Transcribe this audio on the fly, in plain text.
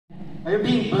Are you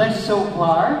being blessed so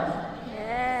far?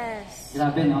 Yes.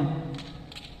 Grabe, no?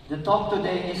 The talk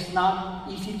today is not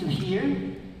easy to hear,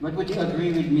 but would you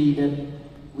agree with me that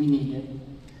we need it?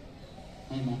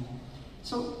 Amen.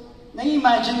 So,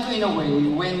 na-imagine ko in a way,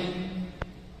 when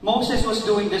Moses was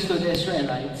doing this to the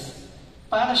Israelites,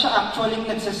 para siya actually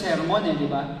nagsasermon di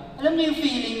ba? Alam niyo yung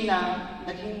feeling na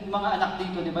naging mga anak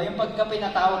dito, di ba? Yung pagka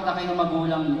pinatawag na kayo ng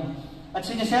magulang niyo, at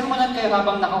sinisermonan kayo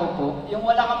habang nakaupo, yung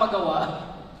wala kang magawa,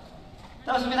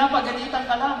 tapos pinapagalitan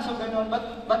ka lang, so gano'n.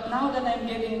 But now that I'm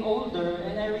getting older,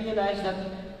 and I realize that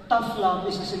tough love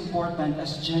is as important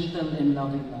as gentle and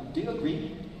loving love. Do you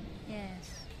agree? Yes.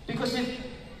 Because if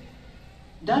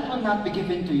that will not be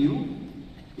given to you,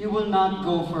 you will not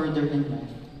go further in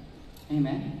life.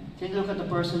 Amen? Can you look at the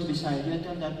person beside you and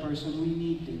tell that person, we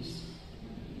need this.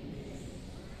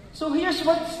 So here's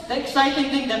what's the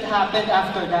exciting thing that happened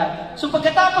after that. So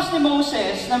pagkatapos ni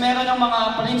Moses, na meron ng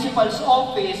mga principal's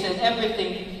office and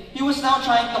everything, he was now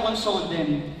trying to console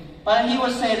them. Parang he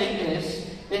was saying this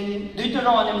in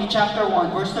Deuteronomy chapter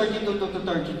 1, verse 32 to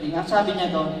 33. Ang sabi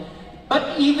niya doon,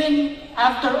 but even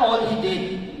after all he did,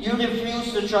 you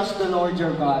refuse to trust the Lord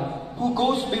your God, who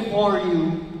goes before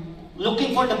you,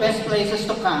 looking for the best places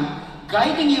to camp,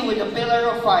 guiding you with a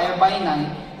pillar of fire by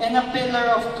night, and a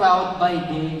pillar of cloud by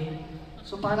day.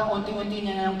 So parang unti-unti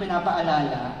niya na nang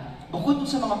pinapaalala, bukod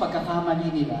sa mga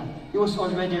pagkakamali nila, he was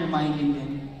already reminding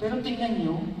them. Pero tingnan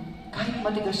nyo, kahit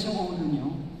matigas yung ulo nyo,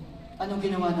 anong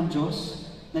ginawa ng Diyos?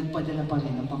 Nagpadala pa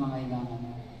rin ng pangangailangan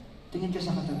mo. Tingin ka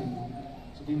sa katabi mo.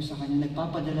 Sabi mo sa kanya,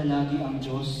 nagpapadala lagi ang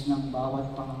Diyos ng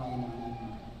bawat pangangailangan mo.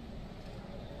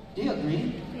 Do you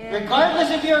agree? Yeah.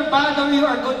 Regardless if you're bad or you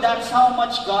are good, that's how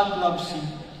much God loves you.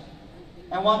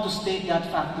 I want to state that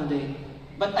fact today.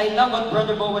 But I love what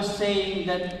Brother Bo was saying,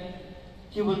 that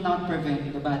He will not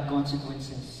prevent the bad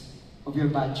consequences of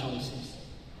your bad choices.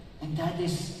 And that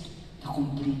is the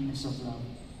completeness of love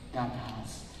God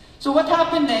has. So what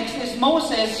happened next is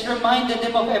Moses reminded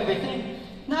them of everything.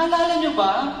 Naalala nyo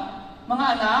ba, mga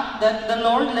anak, that the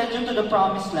Lord led you to the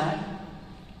promised land?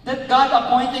 That God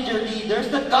appointed your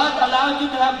leaders? That God allowed you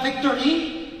to have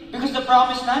victory? Because the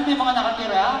promised land, may mga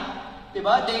nakatira.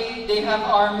 Diba? They have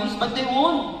armies, but they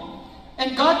won't.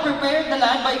 And God prepared the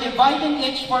land by dividing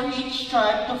it for each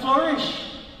tribe to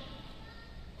flourish.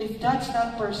 If that's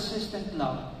not persistent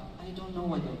love, I don't know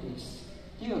what it is.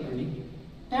 Do you agree?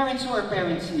 Parents who are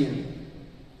parents here,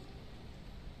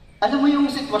 alam mo yung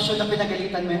sitwasyon na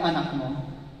pinagalitan mo yung anak mo,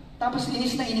 tapos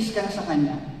inis na inis ka na sa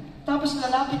kanya, tapos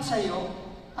lalapit sa'yo,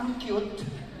 ang cute.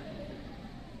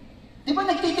 Di ba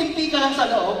nagtitimpi ka lang sa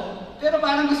loob, pero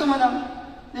parang gusto mo lang,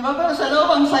 di ba? Pero sa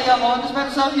loob, ang saya mo. Pero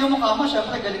sa yung mukha mo,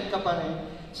 syempre, galit ka pa rin.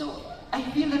 So, I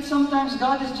feel that sometimes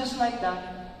God is just like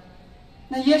that.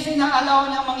 Na yes,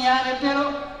 inaalaw niya mangyari, pero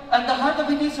at the heart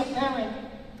of it is a parent.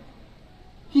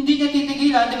 Hindi niya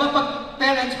titigilan. Di ba, pag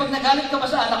parents, pag nagalit ka pa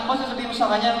sa anak mo, sasabihin mo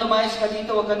sa kanya, lumayas ka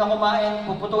dito, huwag ka na kumain,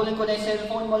 puputulin ko na yung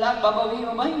cellphone mo lang,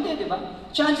 babawiin mo ba? Hindi, di ba?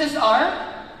 Chances are,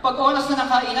 pag oras na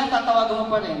nakainan, tatawagan mo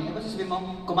pa rin. Di ba, sasabihin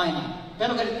mo, kumain na.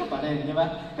 Pero galit ka pa rin, di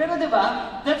ba? Pero di ba,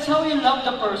 that's how you love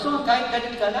the person. Kahit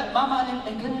galit ka, mamahalin,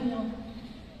 ay ganun yun.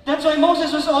 That's why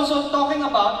Moses was also talking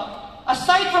about,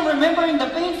 aside from remembering the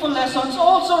painful lessons,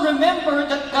 also remember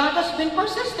that God has been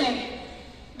persistent.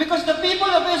 Because the people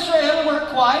of Israel were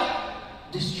quite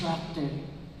distracted.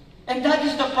 And that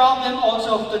is the problem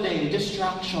also of today,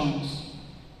 distractions.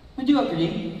 Would you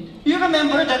agree? You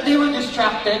remember that they were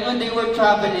distracted when they were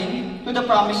traveling to the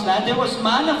promised land. There was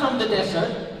manna from the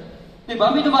desert. Diba?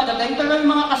 May dumadating, pero yung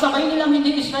mga kasabay nilang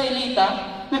hindi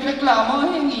Israelita, nagreklamo,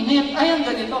 ay, ang init, ay, ang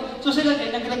ganito. So sila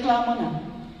din, nagreklamo na.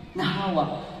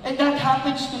 Nahawa. And that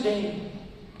happens today.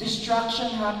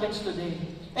 Distraction happens today.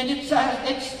 And it's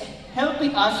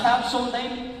helping us have soul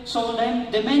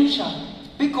dementia.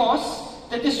 Because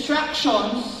the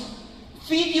distractions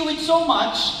feed you with so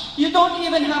much, you don't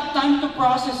even have time to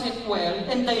process it well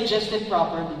and digest it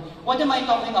properly. What am I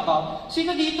talking about?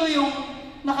 Sino dito yung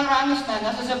nakaranas na,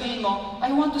 nasasabihin mo,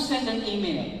 I want to send an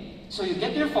email. So you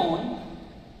get your phone,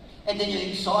 and then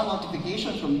you saw a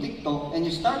notification from TikTok, and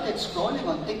you started scrolling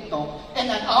on TikTok,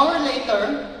 and an hour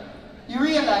later, you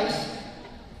realize,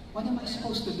 what am I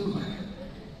supposed to do?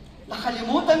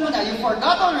 Nakalimutan mo na, you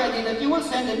forgot already that you will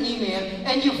send an email,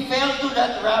 and you fell to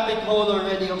that rabbit hole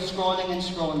already of scrolling and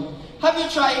scrolling. Have you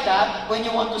tried that when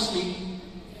you want to sleep?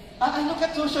 I look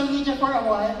at social media for a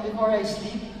while before I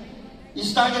sleep. You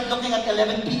started looking at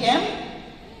 11 p.m.,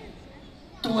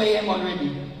 2 a.m.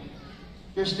 already.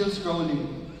 You're still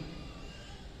scrolling.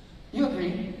 You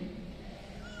agree?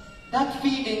 that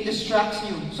feeding distracts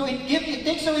you. So it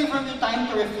takes away from you time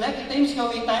to reflect. It takes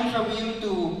away time from you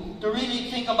to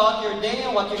really think about your day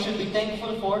and what you should be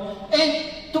thankful for.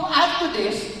 And to add to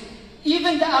this,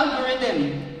 even the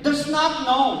algorithm does not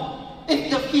know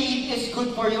if the feed is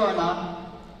good for you or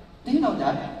not. Do you know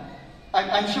that?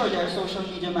 I'm sure there are social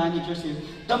media managers here.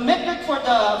 The metric for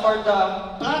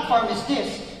the platform is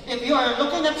this. If you are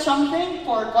looking at something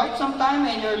for quite some time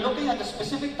and you're looking at a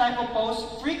specific type of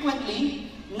post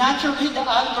frequently, naturally the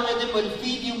algorithm will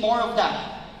feed you more of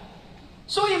that.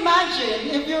 So imagine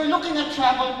if you're looking at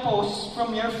travel posts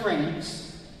from your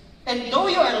friends, and though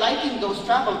you are liking those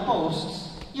travel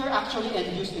posts, you're actually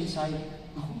envious inside.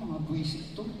 Naku, mga buwisit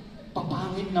to.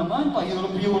 Papangit naman,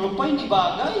 pa-Europe pa, hindi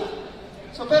bagay.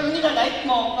 So, pero nila-like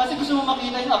mo kasi gusto mo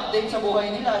makita yung update sa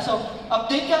buhay nila. So,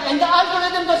 update ka, and the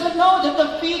algorithm doesn't know that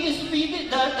the feed is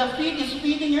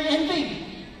feeding your envy.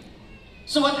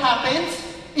 So what happens?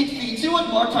 It feeds you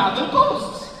with more travel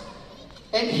posts.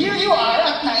 And here you are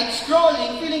at night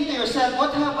scrolling, feeling to yourself,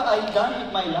 what have I done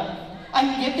with my life?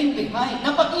 I'm getting behind.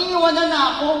 Napag-iiwanan na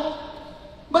ako.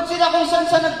 Ba't sila kung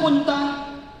saan nagpunta?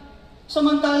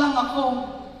 Samantalang ako,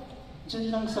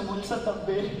 dyan lang sa mall sa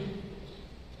tabi.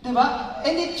 Diba?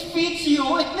 And it feeds you,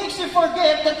 it makes you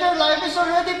forget that your life is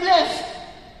already blessed.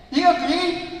 Do you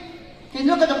agree? Can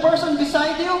you look at the person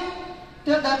beside you?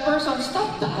 Tell that person,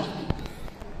 stop that.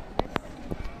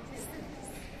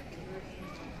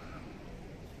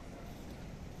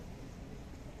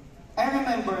 I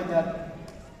remember that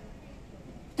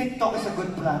TikTok is a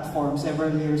good platform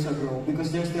several years ago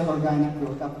because there's still organic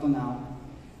growth up to now.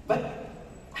 But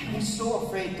I was so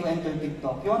afraid to enter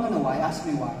TikTok. You want to know why? Ask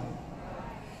me why.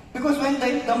 Because when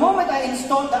the moment I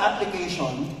installed the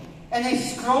application and I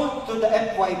scrolled to the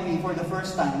FYP for the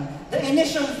first time, the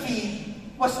initial feed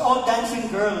was all dancing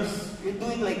girls. You're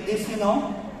doing like this, you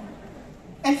know?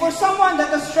 And for someone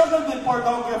that has struggled with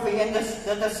pornography and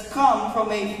that has come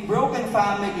from a broken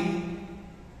family,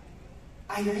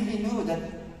 I really knew that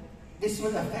this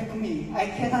will affect me.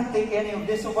 I cannot take any of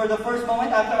this. So for the first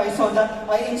moment after I saw that,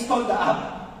 I installed the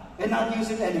app and not use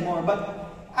it anymore.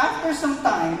 But after some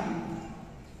time,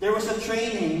 there was a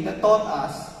training that taught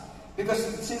us, because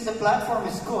since the platform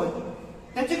is good,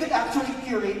 that you could actually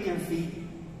curate your feed.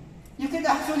 You could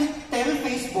actually tell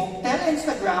Facebook, tell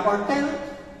Instagram, or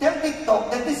tell TikTok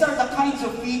that these are the kinds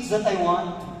of feeds that I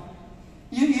want.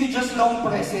 You just long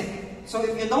press it. So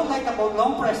if you don't like the code,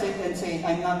 long press it and say,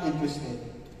 I'm not interested.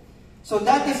 So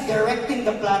that is directing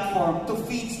the platform to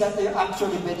feeds that are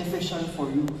actually beneficial for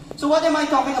you. So what am I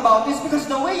talking about? It's because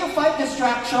the way you fight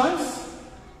distractions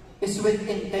is with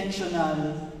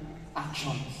intentional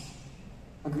actions.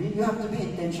 Agree? You have to be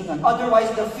intentional.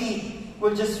 Otherwise, the feed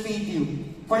will just feed you.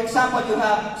 For example, you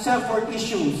have self-worth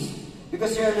issues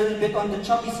because you're a little bit on the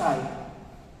chubby side.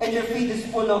 And your feed is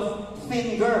full of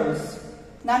thin girls.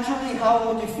 Naturally, how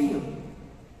would you feel?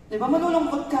 Diba?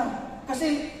 Malulungkot ka.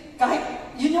 Kasi kahit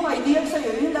yun yung ideal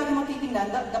sa'yo, yun yung lagi matitingnan,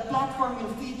 the platform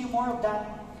will feed you more of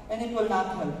that and it will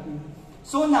not help you.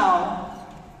 So now,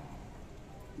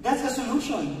 that's the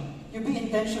solution. You be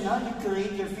intentional, you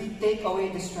create your feed, take away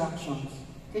distractions.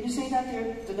 Can you say that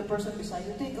here to the person beside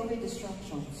you? Take away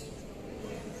distractions.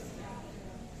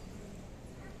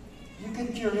 You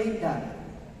can curate that.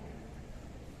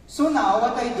 So now,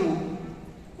 what I do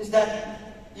is that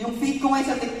yung feed ko ngayon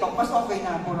sa TikTok, mas okay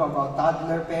na. Puro about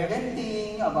toddler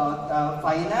parenting, about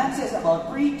finances, about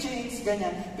preachings,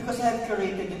 ganyan. Because I have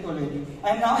curated it already.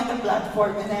 I'm now in the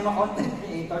platform and I'm a content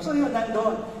creator. So yun,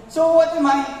 nandun. So what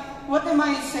am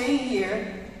I saying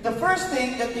here? The first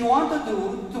thing that you want to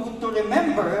do to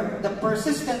remember the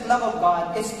persistent love of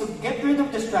God is to get rid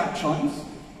of distractions.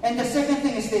 And the second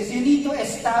thing is this, you need to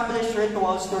establish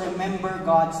rituals to remember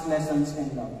God's lessons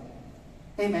and love.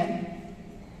 Amen?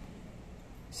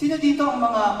 Sino dito ang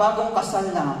mga bagong kasal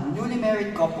lang, newly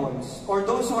married couples, or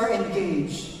those who are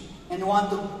engaged and want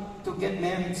to get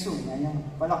married soon? Ayan.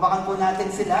 Palakpakan po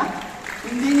natin sila.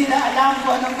 Hindi nila alam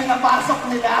kung anong pinapasok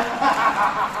nila.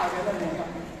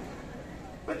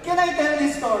 But can I tell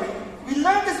this story? We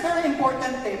learned this very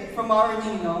important tip from our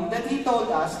Ninong that he told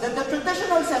us that the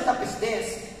traditional setup is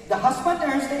this. The husband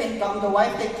earns the income, the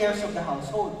wife takes care of the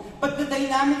household. But the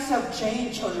dynamics have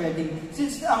changed already.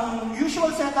 Since ang usual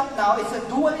setup now is a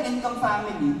dual income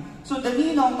family. So the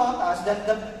Ninong taught us that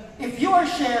if you are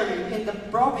sharing in the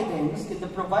providence, in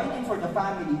the providing for the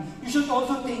family, you should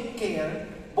also take care,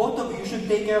 both of you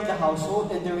should take care of the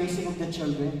household and the raising of the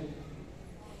children.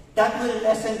 That will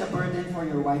lessen the burden for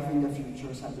your wife in the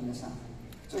future, sabi na sa akin.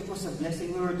 So it was a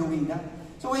blessing, we were doing that.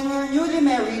 So when we were newly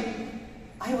married,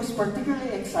 I was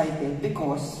particularly excited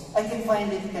because I can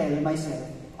finally tell myself,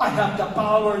 I have the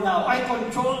power now. I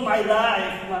control my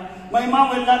life. My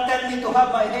mom will not tell me to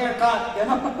have my hair cut. You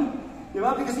know?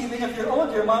 Diba? Because even if you're old,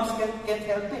 your moms can't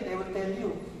help it. They will tell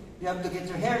you, you have to get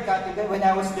your hair cut. When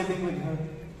I was living with her.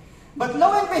 But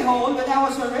lo and behold, when I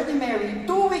was already married,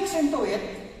 2 weeks into it,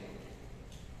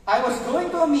 I was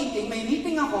going to a meeting. May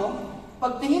meeting ako.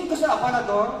 Pagtingin ko sa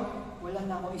aparador, wala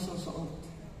na ako isusuot.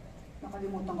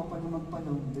 Nakalimutan ko pa na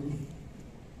magpa-laundry.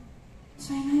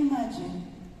 So I imagine,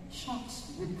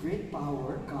 shucks, with great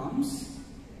power comes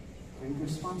great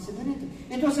responsibility.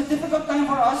 It was a difficult time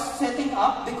for us setting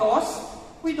up because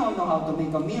we don't know how to make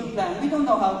a meal plan. We don't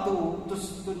know how to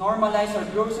normalize our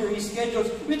grocery schedules.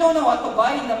 We don't know what to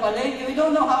buy in the palengke. We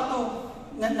don't know how to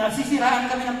nasisiraan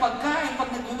kami ng pagkain pag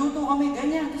nagluluto kami,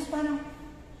 ganyan. Tapos parang,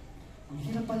 ang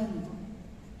hirap pala nito.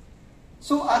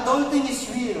 So, adulting is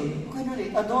real. Okay,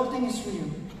 relate. Adulting is real.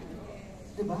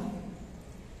 Diba?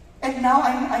 And now,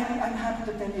 I'm happy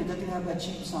to tell you that we have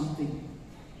achieved something.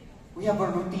 We have a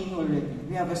routine already.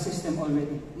 We have a system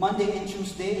already. Monday and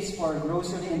Tuesday is for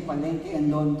grocery and palengke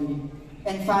and laundry.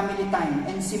 And family time.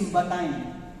 And simba time.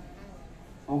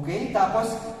 Okay?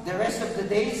 Tapos, the rest of the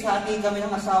days, hati kami ng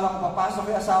asawa ko. Papasok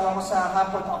yung asawa ko sa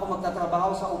hapon. Ako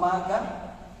magtatrabaho sa umaga.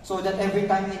 So that every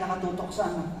time may nakatutok sa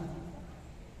anak.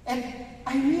 And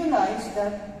I realized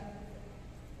that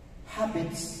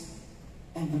habits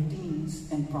and routines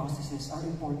and processes are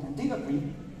important. Do you agree?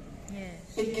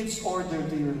 Yes. It gives order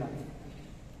to your life.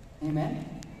 Amen?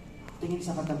 Tingin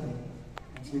sa katabi.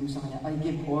 Sabi mo sa kanya, I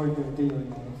give order to your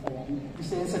life. Ayan.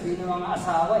 Gusto yan sabihin ng mga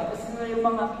asawa eh. Kasi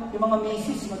yung mga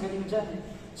misis, magaling dyan.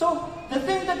 So, the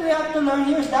thing that we have to learn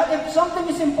here is that if something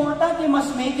is important, you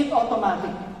must make it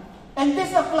automatic. And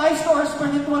this applies to our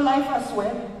spiritual life as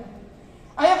well.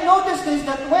 I have noticed this,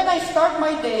 that when I start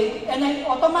my day, and I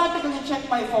automatically check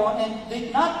my phone and do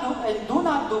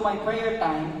not do my prayer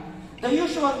time, the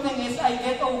usual thing is I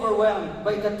get overwhelmed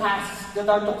by the tasks that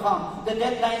are to come, the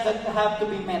deadlines that have to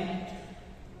be met.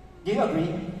 Do you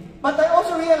agree? But I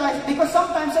also realize, because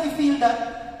sometimes I feel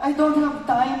that I don't have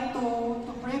time to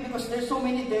pray because there's so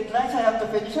many deadlines I have to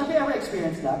finish. Have you ever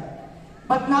experienced that?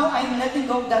 But now I'm letting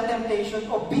go of that temptation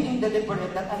of being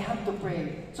deliberate that I have to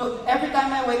pray. So every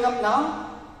time I wake up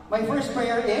now, my first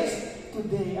prayer is,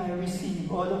 today I receive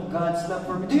all of God's love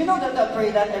for me. Do you know that I pray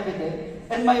that every day?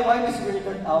 And my wife is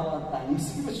weirded out at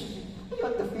times. Are you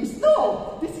at the feast?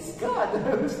 No! This is God.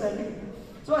 I was telling you.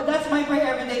 So that's my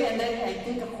prayer every day. And then I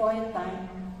take a quiet time.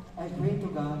 I pray to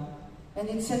God. And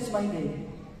it sets my day.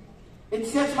 It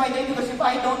sets my day because if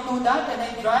I don't do that and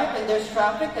I drive and there's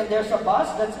traffic and there's a bus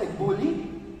that's a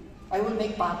bully, I will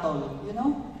make battle, you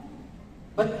know?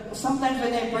 But sometimes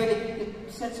when I pray, it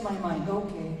sets my mind,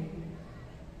 okay,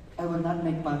 I will not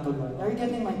make battle, Lord. Are you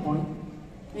getting my point?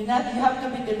 You have to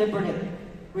be deliberate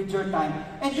with your time.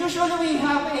 And usually we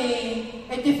have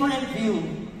a different view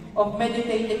of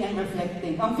meditating and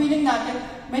reflecting. Ang feeling natin,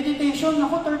 meditation,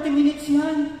 ako 30 minutes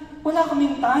yan. Wala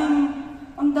kaming time.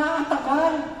 Ang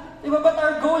tagal. Diba? But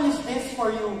our goal is this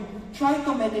for you. Try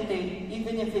to meditate,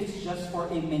 even if it's just for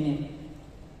a minute.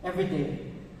 Every day.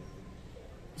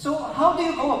 So, how do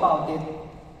you go about it?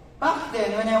 Back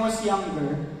then, when I was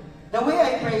younger, the way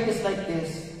I pray is like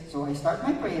this. So, I start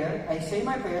my prayer. I say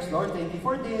my prayers, Lord, thank you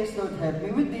for this. Lord, help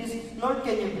me with this. Lord,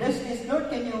 can you bless this? Lord,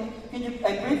 can you,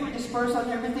 I pray for this person,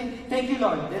 everything. Thank you,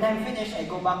 Lord. Then I'm finished. I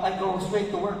go back, I go straight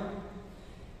to work.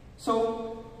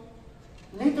 So,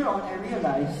 later on, I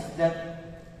realized that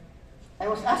I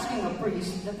was asking a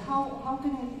priest that how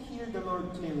can I hear the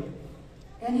Lord clearer?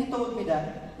 And he told me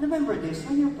that, remember this,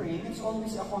 when you're praying, it's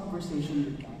always a conversation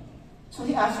with God. So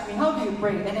he asked me, how do you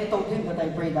pray? And I told him that I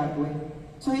pray that way.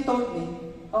 So he told me,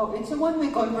 oh, it's a one-way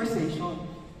conversation.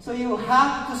 So you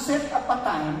have to set up a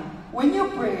time when you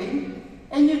pray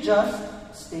and you just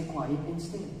stay quiet and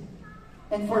still.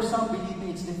 And for some, believe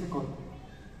me, it's difficult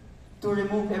to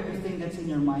remove everything that's in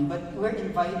your mind. But we're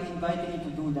inviting you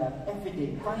to do that every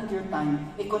day. Find your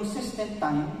time, a consistent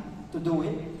time to do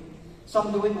it.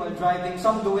 Some do it while driving,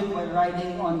 some do it while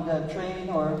riding on the train,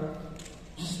 or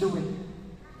just do it.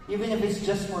 Even if it's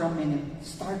just for a minute,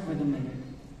 start with a minute.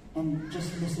 And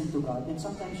just listen to God. And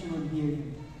sometimes you will hear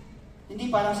Him. Hindi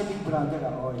parang si Big Brother,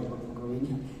 oh, huwag mo gawin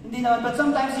yan. Hindi naman, but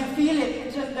sometimes you feel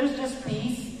it. There's just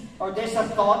peace, or there's a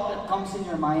thought that comes in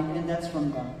your mind, and that's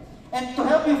from God. And to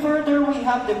help you further, we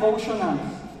have devotionals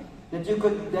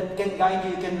that can guide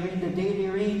you. You can read the daily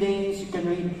readings, you can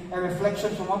read a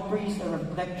reflection from a priest, a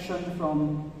reflection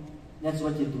from, that's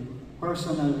what you do,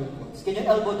 personal reports. Can you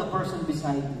elbow the person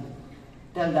beside you?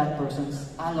 Tell that person,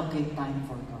 allocate time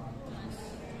for God, please.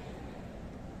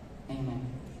 Amen.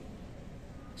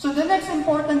 So the next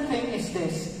important thing is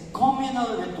this.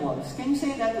 communal rituals. Can you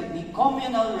say that with me?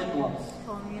 Communal rituals.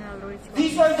 Communal rituals.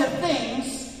 These are the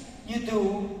things you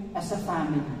do as a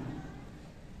family.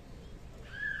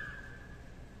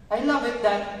 I love it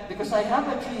that because I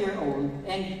have a 3-year-old,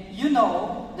 and you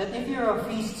know that if you're a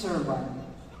feast servant,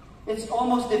 it's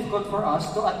almost difficult for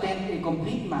us to attend a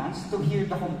complete mass, to hear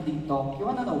the complete talk. You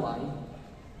want to know why?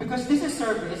 Because this is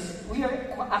service, we are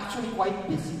actually quite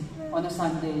busy on a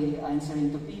Sunday,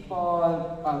 answering to people,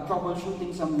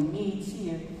 troubleshooting some needs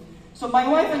here. So my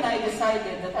wife and I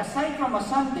decided that aside from a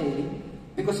Sunday,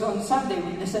 because on Sunday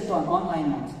we listen to an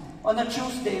online mass, on a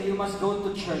Tuesday we must go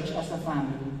to church as a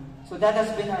family. So that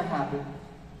has been our habit.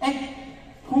 And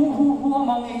who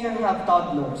among you here have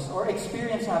toddlers or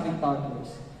experience having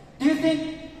toddlers? Do you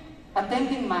think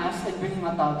attending mass and bringing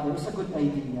a toddler is a good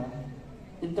idea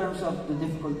in terms of the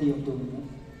difficulty of doing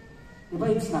it?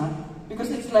 But it's not. Because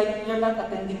it's like you're not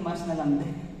attending mass na lang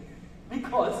din.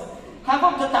 Because half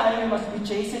of the time you must be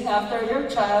chasing after your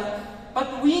child.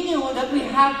 But we knew that we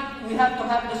had to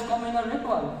have this communal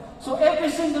ritual. So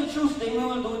every single Tuesday we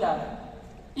will do that.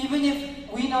 Even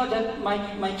if we know that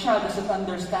my child doesn't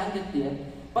understand it yet.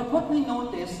 But what we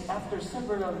noticed after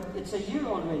it's a year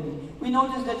already, we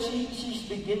noticed that she's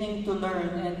beginning to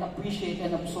learn and appreciate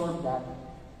and absorb that.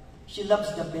 She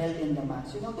loves the bell in the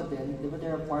mass. You know the bell?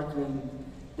 There are parts when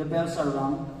the bells are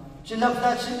rung. She loves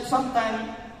that.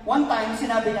 One time,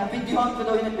 sinabi niya, videohan ko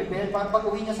daw yung nagbe-bell para pag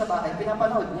uwi niya sa bahay,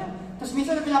 pinapanood niya. Tapos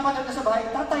minsan na pinapanood niya sa bahay,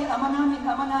 tatay, ama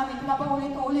namin,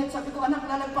 pinapaulit-ulit. Sabi ko, anak,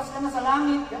 lalagpas ka na sa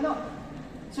langit. Gano'n.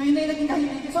 So yun na yung naging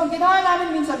kahilig. So ang ginawa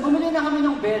namin minsan, bumili na kami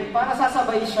ng bell para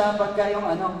sasabay siya pagka yung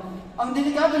ano. Ang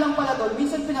delikado lang pala doon,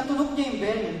 minsan pinatunog niya yung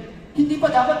bell. Hindi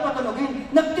pa dapat patunogin.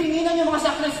 Nagtinginan yung mga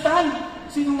sakristan.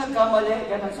 Sinong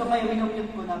nagkamali? Ganun. So may minumute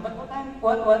ko na. But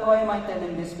why am I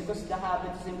telling this? Because the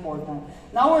habit is important.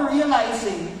 Now we're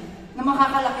realizing na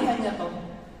makakalakihan niya to.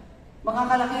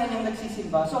 Makakalakihan yung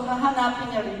nagsisimba. So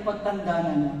hahanapin niya rin pagtanda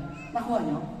na niya. Nakuha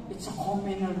niyo? It's a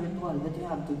communal ritual that you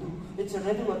have to do. It's a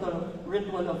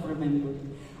ritual of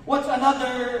remembering. What's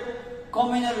another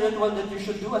communal ritual that you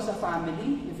should do as a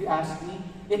family, if you ask me?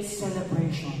 It's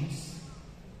celebrations.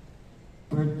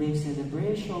 Birthday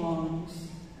celebrations,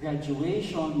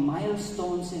 graduation,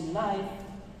 milestones in life.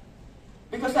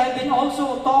 Because I've been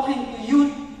also talking to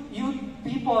youth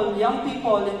people, young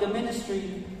people in the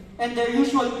ministry, and their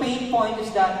usual pain point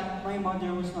is that my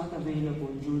mother was not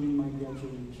available during my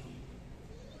graduation.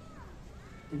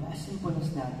 As simple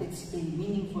as that. It's a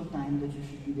meaningful time that you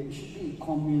should be there. It should be a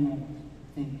communal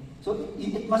thing. So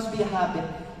it must be a habit.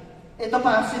 Ito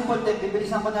pa, simple tip,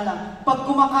 bibilisan ko na lang. Pag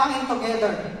kumakain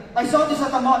together, I saw this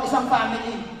at isang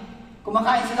family.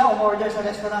 Kumakain sila, umorder sa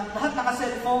restaurant, lahat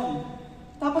naka-cellphone.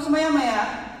 Tapos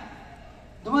maya-maya,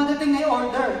 dumadating na yung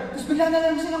order. Tapos bigla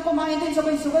na lang silang kumain din,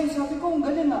 sabay-sabay. Sabi ko, ang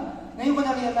galing ah. Ngayon ko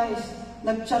na-realize,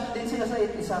 nag-chat din sila sa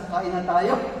isa, kain na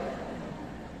tayo.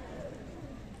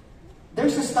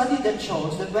 There's a study that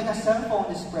shows that when a cell phone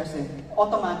is present,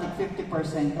 automatic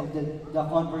 50% of the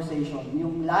conversation,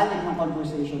 yung lalim ng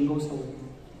conversation goes away.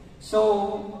 So,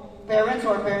 parents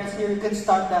here, you can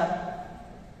start that.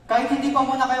 Kahit hindi pa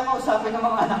muna kayo kausapin ng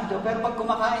mga anak nyo, pero pag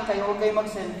kumakain kayo, huwag kayo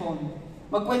mag-cellphone.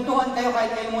 Magkwentuhan kayo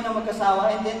kahit kayo muna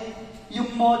magkasawa, and then yung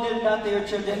model that to your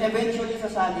children, eventually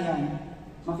sasali yan.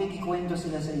 Makikikwento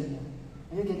sila sa inyo.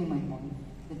 Are you getting my point?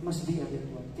 It must be a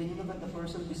ritual. Can you look at the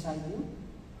person beside you?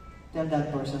 Tell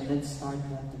that person, let's start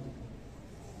that today.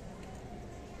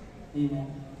 Amen.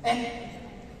 And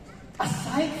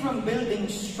aside from building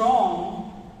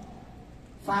strong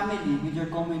family with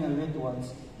your communal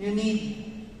rituals, you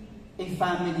need a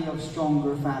family of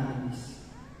stronger families.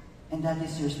 And that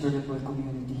is your spiritual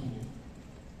community here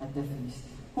at the feast.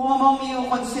 Who among you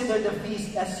consider the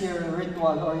feast as your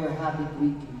ritual or your habit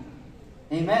weekly?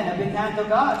 Amen. A big hand to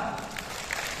God.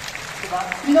 Diba?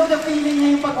 You know the feeling niya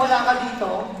yung pag wala ka dito,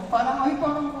 parang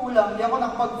kulang, di ako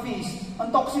nakapag-feast. Ang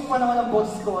toxic pa naman ang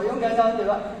boss ko, yung gano'n, di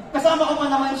ba? Kasama ko pa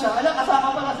naman siya,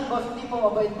 kasama pala si boss, hindi po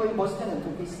mabait ko yung boss niya,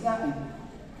 nag-feast nga eh.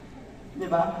 Di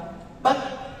ba? But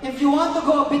if you want to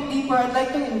go a bit deeper, I'd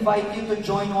like to invite you to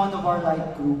join one of our life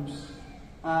groups.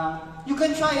 You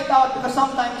can try it out because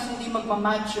sometimes hindi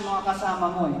magmamatch yung mga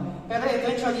kasama mo eh. Pero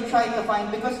eventually try to find,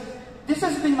 because this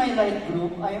has been my life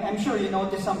group. I'm sure you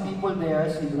noticed some people there.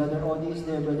 Si Brother Odi is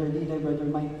there, Brother Diday, Brother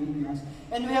Mike Villas.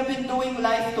 And we have been doing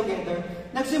life together.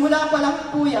 Nagsimula pa lang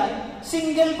po yan.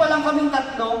 Single pa lang kaming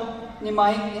tatlo. Ni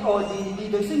Mike, ni Odi, ni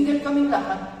Diday. Single kaming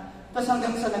lahat. Tapos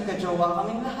hanggang sa nagka-jowa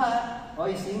kaming lahat.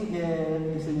 Oy,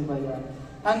 single. Gusto niyo ba yan?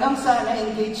 Hanggang sa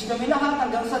na-engage kami lahat.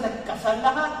 Hanggang sa nagkasal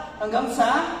lahat. Hanggang sa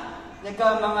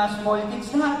mga small kids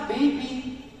lahat,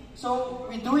 baby. So,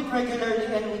 we do it regularly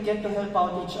and we get to help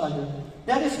out each other.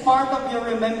 That is part of your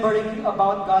remembering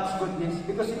about God's goodness,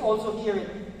 because you also hear it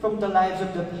from the lives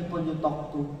of the people you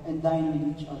talk to and dine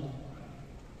with each other.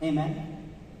 Amen?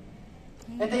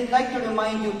 And I'd like to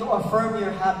remind you to affirm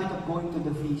your habit of going to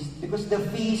the feast, because the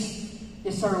feast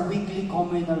is our weekly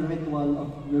communal ritual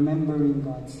of remembering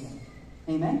God's love.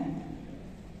 Amen?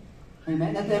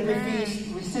 Amen? At every feast,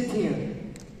 we sit here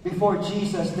before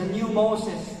Jesus, the new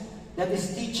Moses, that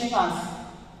is teaching us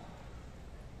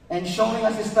and showing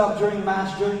us his love during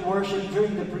Mass, during worship,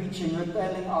 during the preaching. We're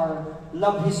telling our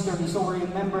love history so we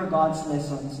remember God's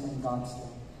lessons and God's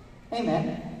love.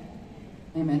 Amen?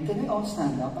 Amen. Can we all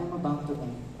stand up? I'm about to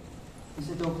end. Is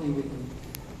it okay with you?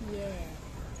 Yeah.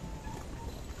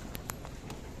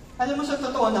 Alam mo, sa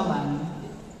totoo naman,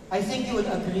 I think you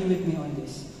would agree with me on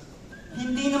this.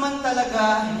 Hindi naman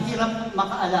talaga hirap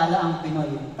makaalala ang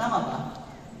Pinoy. Tama ba?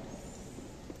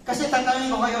 Kasi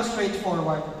tatanungin ko kayo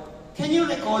straightforward. Can you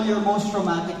recall your most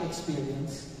traumatic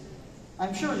experience?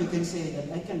 I'm sure you can say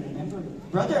that I can remember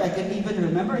it. Brother, I can even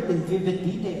remember it in vivid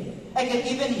detail. I can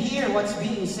even hear what's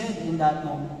being said in that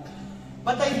moment.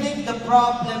 But I think the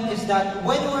problem is that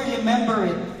when we remember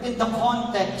it in the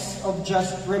context of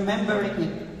just remembering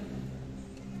it,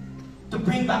 to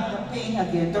bring back the pain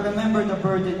again, to remember the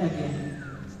burden again,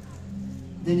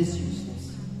 then it's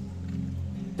useless.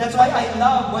 That's why I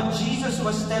love what Jesus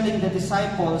was telling the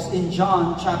disciples in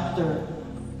John chapter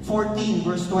 14,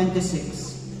 verse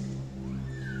 26.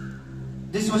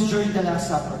 This was during the Last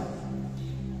Supper.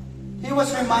 He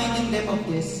was reminding them of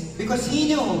this because he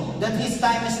knew that his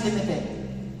time is limited.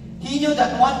 He knew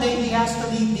that one day he has to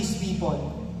leave these people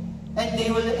and they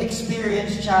will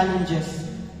experience challenges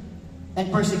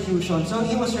and persecution. So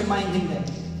he was reminding them.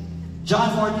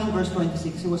 John 14 verse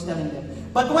 26, he was telling them,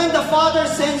 "But when the Father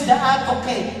sends the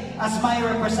Advocate as my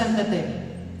representative,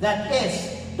 that is,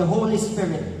 the Holy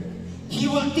Spirit, He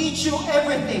will teach you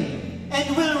everything and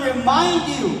will remind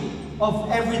you of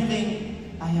everything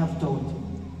I have told you."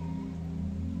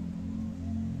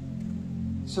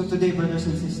 So today, brothers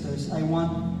and sisters, I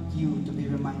want you to be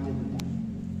reminded of that.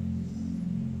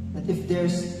 That if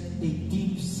there's a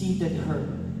deep-seated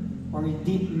hurt or a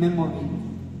deep memory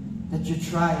that you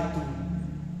try to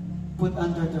put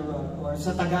under the rug, or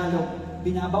sa Tagalog,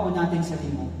 binabaon natin sa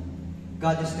limot,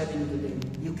 God is telling you today,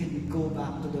 you can go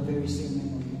back to the very same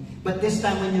memory. But this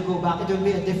time when you go back, it will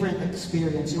be a different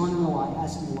experience. You want to know why?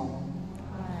 Ask me why.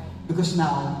 Because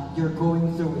now, you're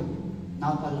going through it,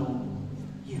 not alone.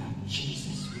 You have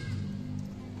Jesus with you.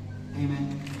 Amen?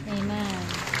 Amen.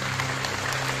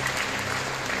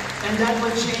 And that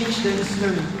will change the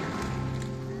history.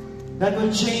 That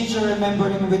will change your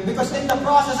remembering of it. Because in the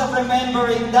process of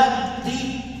remembering that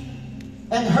deep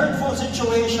and hurtful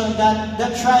situation, that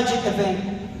tragic event,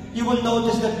 you will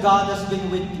notice that God has been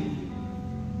with you,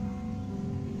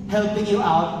 helping you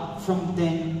out from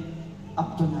then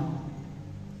up to now.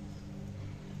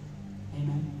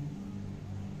 Amen.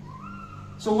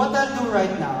 So what I'll do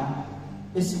right now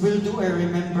is we'll do a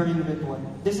remembering ritual.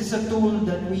 This is a tool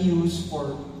that we use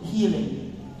for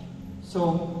healing.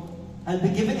 So I'll be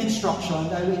giving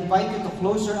instruction. I will invite you to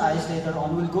close your eyes later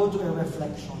on. We'll go to a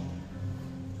reflection.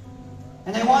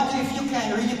 And I want you, if you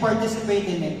can, really participate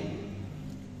in it.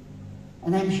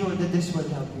 And I'm sure that this will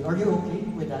help you. Are you okay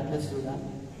with that? Let's do that.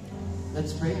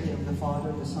 Let's pray. In the name of the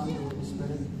Father, the Son, the Holy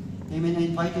Spirit. Amen. I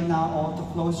invite you now all to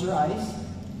close your eyes.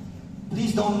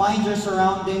 Please don't mind your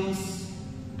surroundings.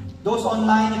 Those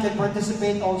online, you can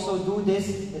participate also. Do this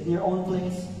in your own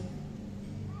place.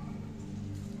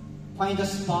 Find a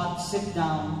spot, sit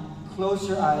down, close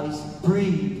your eyes,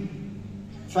 breathe.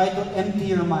 Try to empty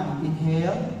your mind.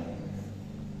 Inhale,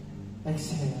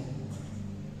 exhale.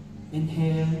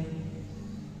 Inhale,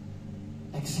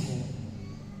 exhale.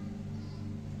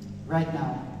 Right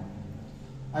now,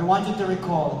 I want you to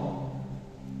recall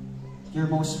your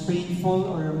most painful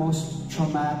or your most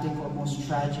traumatic or most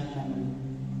tragic memory.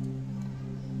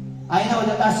 I know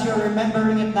that as you're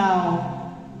remembering it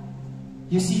now,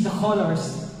 you see the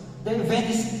colors. The event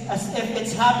is as if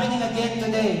it's happening again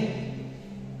today.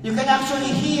 You can actually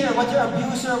hear what your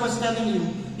abuser was telling you.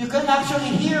 You can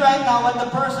actually hear right now what the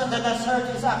person that has hurt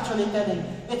is actually telling.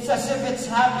 It's as if it's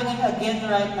happening again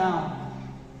right now.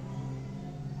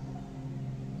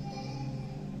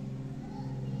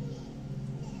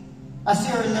 As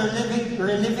you're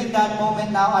reliving that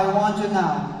moment now, I want you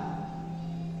now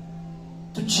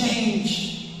to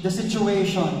change the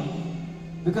situation.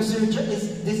 Because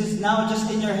this is now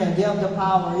just in your head. You have the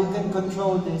power. You can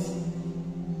control this.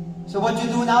 So what you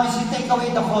do now is you take away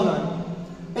the color.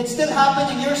 It's still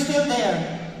happening. You're still there.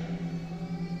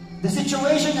 The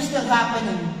situation is still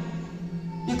happening.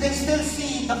 You can still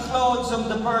see the clothes of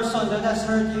the person that has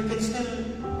hurt you. You can still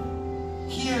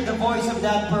hear the voice of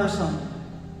that person.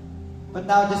 But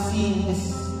now the scene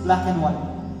is black and white.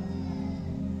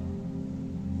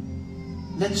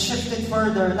 Let's shift it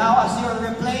further. Now as you're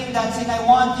replaying that scene, I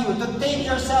want you to take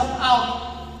yourself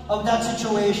out of that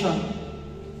situation.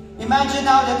 Imagine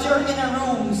now that you're in a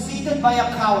room, seated by a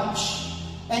couch,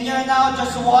 and you're now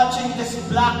just watching this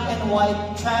black and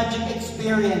white tragic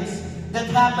experience that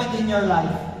happened in your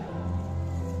life.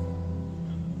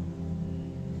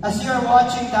 As you're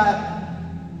watching that,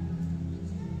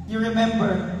 you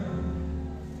remember,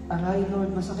 aray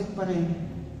Lord, masakit pa rin.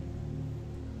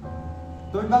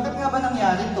 Lord, bakit nga ba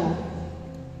nangyari to?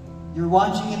 You're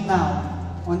watching it now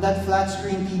on that flat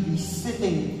screen TV,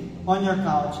 sitting on your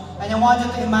couch. And I want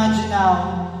you to imagine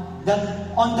now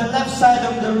that on the left side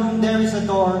of the room there is a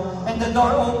door, and the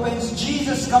door opens,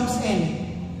 Jesus comes in,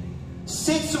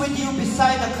 sits with you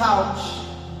beside the couch,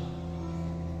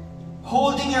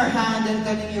 holding your hand and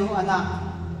telling you, anak,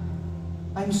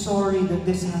 I'm sorry that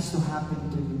this has to happen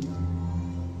to you.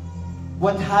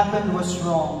 What happened was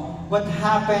wrong. What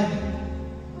happened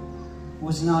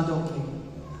was not okay.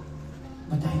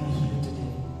 But I'm here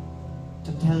today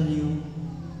to tell you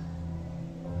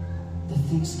that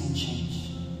things can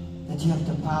change. That you have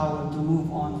the power to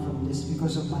move on from this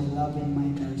because of my love and my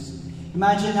mercy.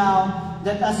 Imagine now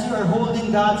that as you are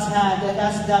holding God's hand and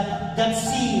as that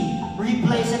scene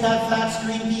replays in that flat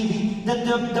screen TV, that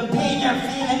the pain you're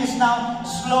feeling is now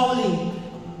slowly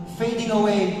fading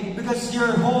away because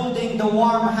you're holding the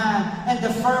warm hand and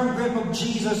the firm grip of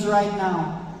Jesus right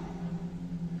now.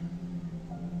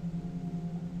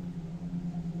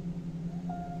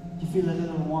 You feel a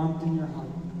little warmth in your heart.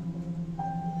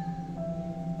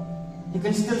 You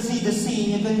can still see the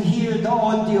scene, you can hear the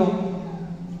audio,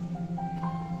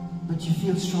 but you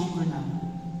feel stronger now.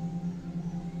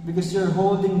 Because you're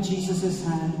holding Jesus'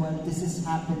 hand while this is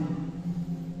happening.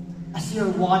 As you're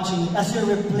watching it, as you're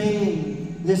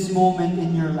replaying this moment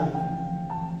in your life.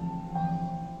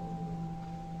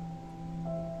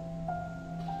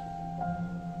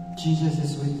 Jesus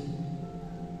is with you.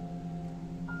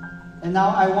 And now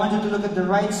I want you to look at the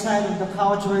right side of the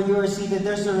couch where you are seated.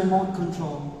 There's a remote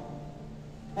control.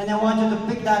 And I want you to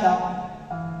pick that up.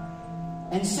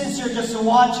 And since you're just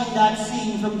watching that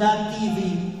scene from that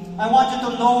TV, I want you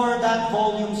to lower that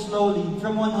volume slowly.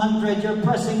 From 100, you're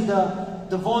pressing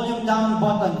the volume down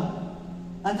button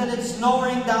until it's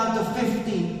lowering down to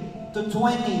 50, to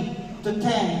 20, to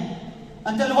 10.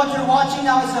 Until what you're watching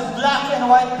now is a black and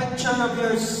white picture of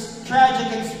your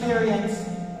tragic experience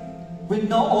with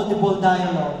no audible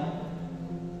dialogue.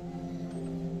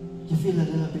 You feel a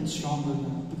little bit stronger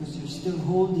now because you're still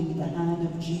holding the hand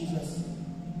of Jesus.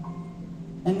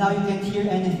 And now you can't hear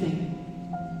anything.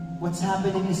 What's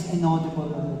happening is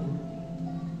inaudible already.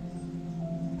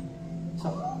 So,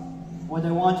 what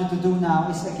I want you to do now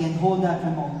is again hold that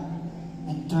remote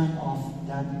and turn off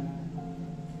that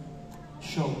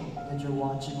show that you're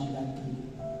watching on that TV.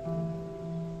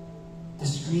 The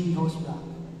screen goes black.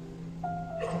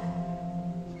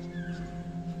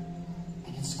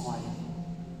 And it's quiet.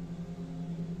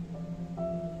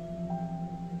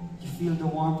 You feel the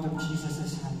warmth of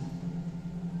Jesus' hand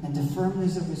and the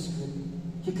firmness of His grip.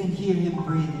 You can hear Him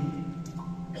breathing.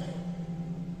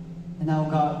 And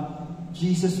now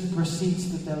Jesus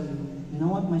proceeds to tell you, you know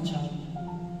what, my child?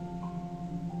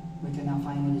 We can now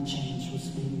finally change what's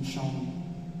being shown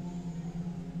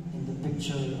in the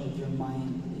picture of your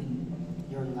mind, in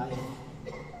your life.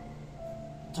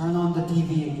 Turn on the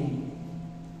TV again.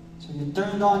 So you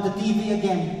turned on the TV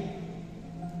again.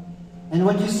 And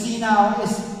what you see now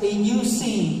is a new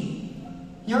scene.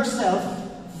 Yourself,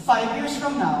 5 years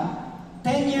from now,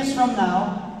 10 years from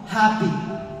now, happy,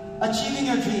 achieving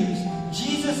your dreams.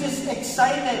 Jesus is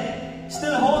excited,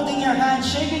 still holding your hand,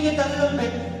 shaking it a little bit,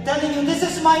 telling you, this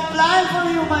is my plan for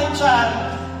you, my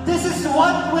child. This is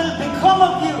what will become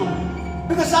of you.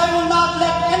 Because I will not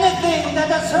let anything that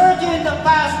has hurt you in the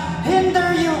past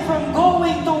hinder you from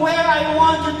going to where I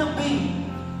want you to be.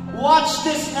 Watch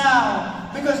this now.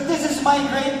 Because this is my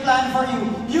great plan for you.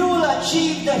 You will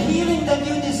achieve the healing that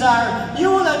you desire. You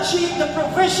will achieve the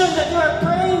provision that you are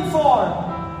praying for.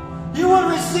 You will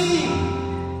receive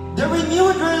the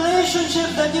renewed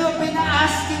relationship that you have been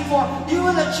asking for. You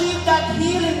will achieve that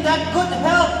healing, that good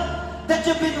health that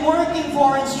you've been working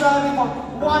for and striving for.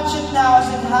 Watch it now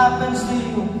as it happens to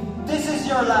you. This is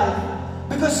your life.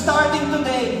 Because starting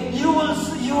today, you will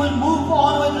move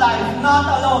on with life, not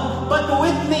alone, but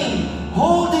with me,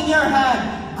 holding your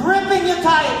hand, gripping you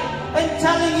tight, and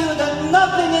telling you that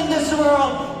nothing in this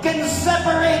world can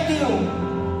separate you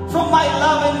from my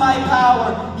love and my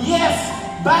power. Yes,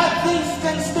 Bad things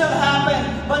can still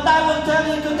happen, but I will tell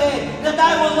you today that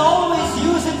I will always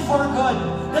use it for good.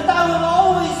 That I will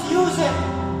always use it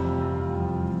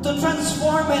to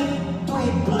transform it to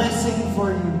a blessing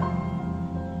for you.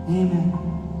 Amen.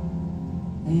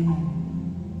 Amen.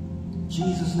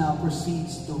 Jesus now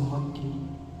proceeds to hug you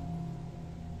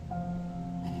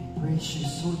and embrace you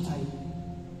so tight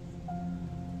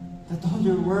that all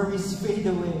your worries fade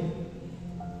away.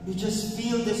 You just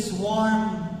feel this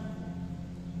warm,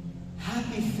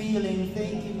 happy feeling.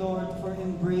 Thank you, Lord, for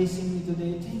embracing me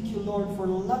today. Thank you, Lord, for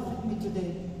loving me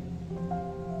today.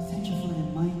 Thank you for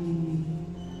reminding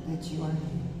me that you are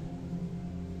here.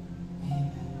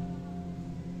 Amen.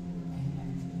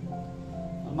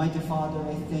 Amen. Almighty Father,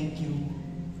 I thank you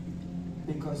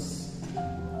because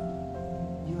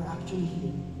you are actually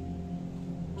here.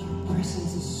 Your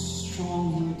presence is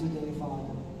strong here today,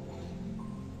 Father.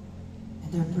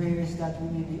 And our prayer is that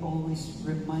we may be always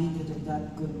reminded of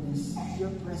that goodness, your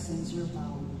presence, your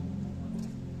power.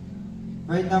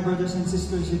 Right now, brothers and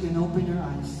sisters, you can open your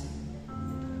eyes.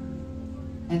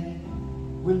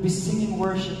 And we'll be singing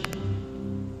worship.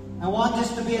 I want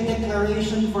this to be a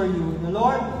declaration for you. The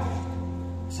Lord,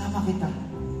 sama kita.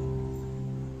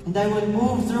 And I will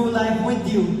move through life with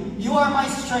you. You are my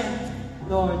strength,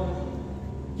 Lord.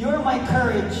 You are my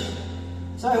courage.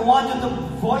 So I want you to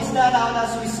voice that out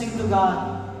as we sing to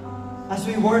God, as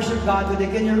we worship God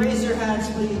today. Can you raise your hands,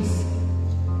 please?